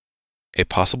A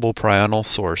possible prion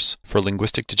source for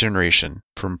linguistic degeneration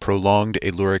from prolonged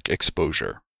Aluric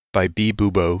exposure, by B.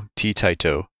 Bubo, T.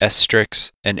 Taito, S.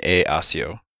 Strix, and A.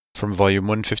 Asio, from Volume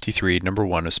 153, Number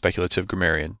 1 of Speculative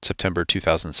Grammarian, September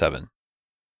 2007.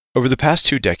 Over the past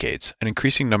 2 decades, an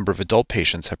increasing number of adult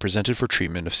patients have presented for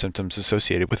treatment of symptoms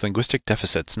associated with linguistic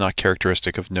deficits not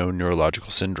characteristic of known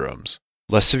neurological syndromes.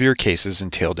 Less severe cases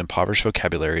entailed impoverished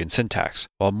vocabulary and syntax,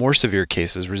 while more severe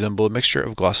cases resemble a mixture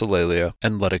of glossolalia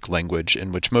and Ludic language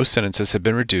in which most sentences have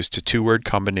been reduced to 2-word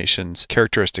combinations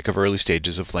characteristic of early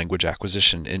stages of language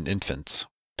acquisition in infants.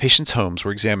 Patients' homes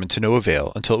were examined to no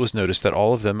avail until it was noticed that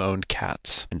all of them owned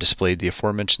cats and displayed the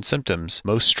aforementioned symptoms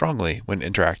most strongly when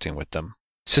interacting with them.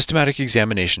 Systematic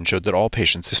examination showed that all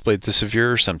patients displayed the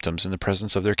severer symptoms in the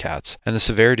presence of their cats, and the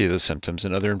severity of the symptoms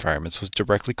in other environments was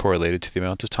directly correlated to the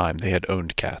amount of time they had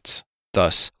owned cats.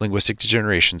 Thus, linguistic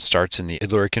degeneration starts in the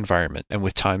Aluric environment and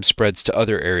with time spreads to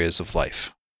other areas of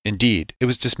life. Indeed, it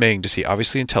was dismaying to see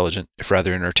obviously intelligent, if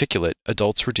rather inarticulate,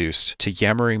 adults reduced to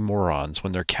yammering morons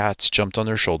when their cats jumped on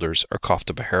their shoulders or coughed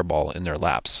up a hairball in their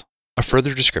laps. A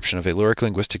further description of Aluric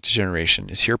linguistic degeneration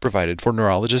is here provided for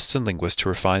neurologists and linguists to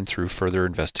refine through further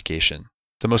investigation.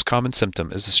 The most common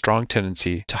symptom is a strong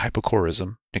tendency to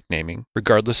hypochorism, nicknaming,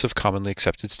 regardless of commonly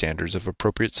accepted standards of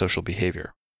appropriate social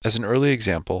behavior. As an early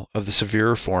example of the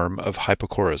severer form of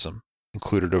hypochorism,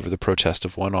 included over the protest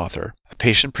of one author, a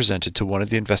patient presented to one of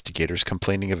the investigators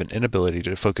complaining of an inability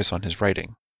to focus on his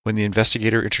writing. When the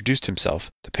investigator introduced himself,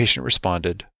 the patient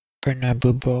responded, Berna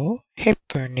Boobo, hey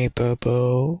Bernie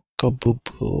Bobo, go Boo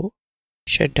Boo.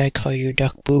 Should I call you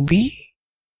Duck Booby?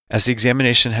 As the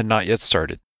examination had not yet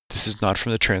started, this is not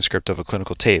from the transcript of a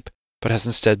clinical tape, but has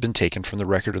instead been taken from the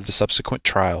record of the subsequent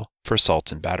trial for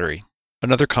assault and battery.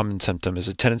 Another common symptom is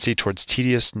a tendency towards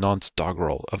tedious nonce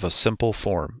doggerel of a simple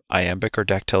form, iambic or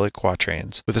dactylic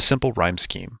quatrains, with a simple rhyme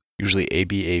scheme, usually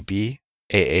ABAB,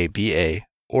 AABA,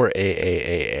 or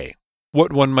AAAA.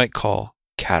 What one might call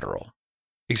catterel.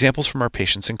 Examples from our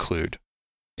patients include,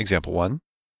 Example 1.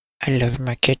 I love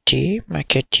my kitty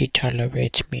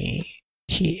tolerates me.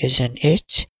 He is an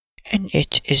it, and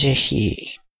it is a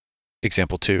he.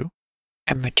 Example 2.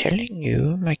 I'm telling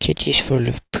you, my kitty's full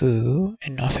of poo,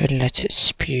 and often lets it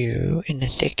spew in a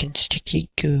thick and sticky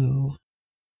goo.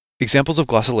 Examples of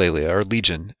glossolalia are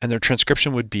legion, and their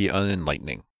transcription would be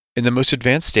unenlightening. In the most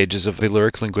advanced stages of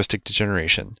Aluric linguistic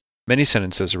degeneration, many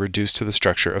sentences are reduced to the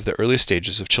structure of the earliest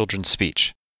stages of children's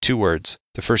speech. 2 words,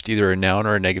 the first either a noun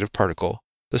or a negative particle,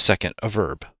 the second a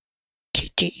verb.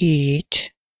 Kitty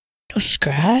eat, no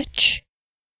scratch,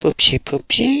 poopsie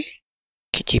poopsie,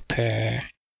 kitty purr,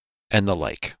 and the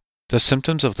like. The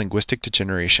symptoms of linguistic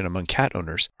degeneration among cat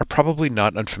owners are probably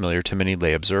not unfamiliar to many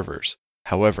lay observers.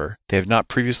 However, they have not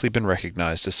previously been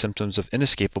recognized as symptoms of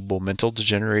inescapable mental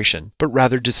degeneration, but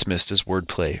rather dismissed as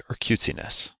wordplay or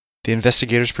cutesiness. The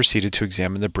investigators proceeded to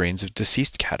examine the brains of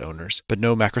deceased cat owners, but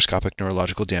no macroscopic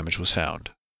neurological damage was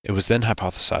found. It was then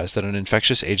hypothesized that an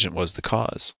infectious agent was the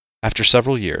cause. After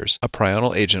several years, a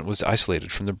prion agent was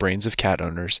isolated from the brains of cat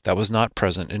owners that was not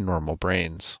present in normal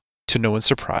brains. To no one's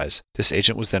surprise, this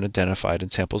agent was then identified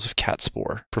in samples of cat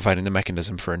spore, providing the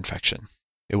mechanism for infection.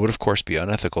 It would of course be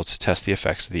unethical to test the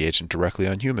effects of the agent directly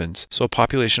on humans, so a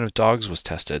population of dogs was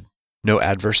tested. No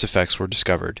adverse effects were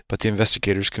discovered, but the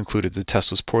investigators concluded the test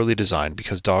was poorly designed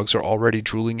because dogs are already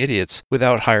drooling idiots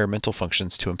without higher mental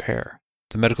functions to impair.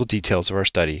 The medical details of our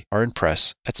study are in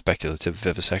press at Speculative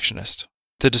Vivisectionist.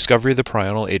 The discovery of the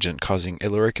prion agent causing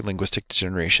Aluric linguistic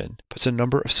degeneration puts a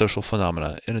number of social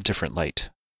phenomena in a different light.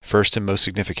 First and most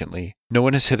significantly, no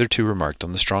one has hitherto remarked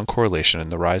on the strong correlation in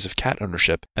the rise of cat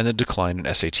ownership and the decline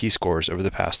in SAT scores over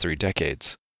the past 3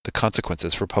 decades. The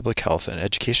consequences for public health and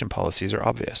education policies are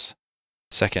obvious.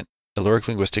 Second, Aluric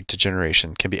linguistic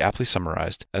degeneration can be aptly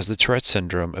summarized as the Tourette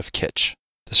syndrome of kitsch.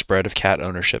 The spread of cat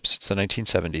ownership since the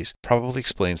 1970s probably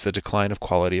explains the decline of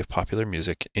quality of popular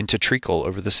music into treacle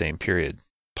over the same period.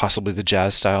 Possibly the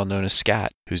jazz style known as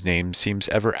scat, whose name seems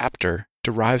ever apter,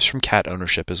 derives from cat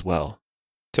ownership as well.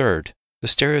 Third, the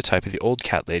stereotype of the old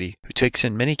cat lady who takes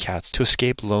in many cats to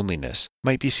escape loneliness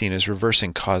might be seen as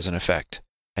reversing cause and effect.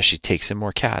 As she takes in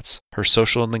more cats, her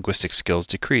social and linguistic skills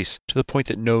decrease to the point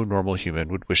that no normal human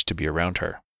would wish to be around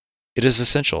her. It is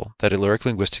essential that Aluric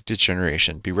linguistic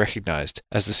degeneration be recognized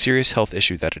as the serious health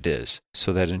issue that it is,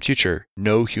 so that in future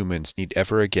no humans need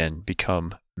ever again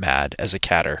become mad as a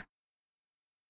catter.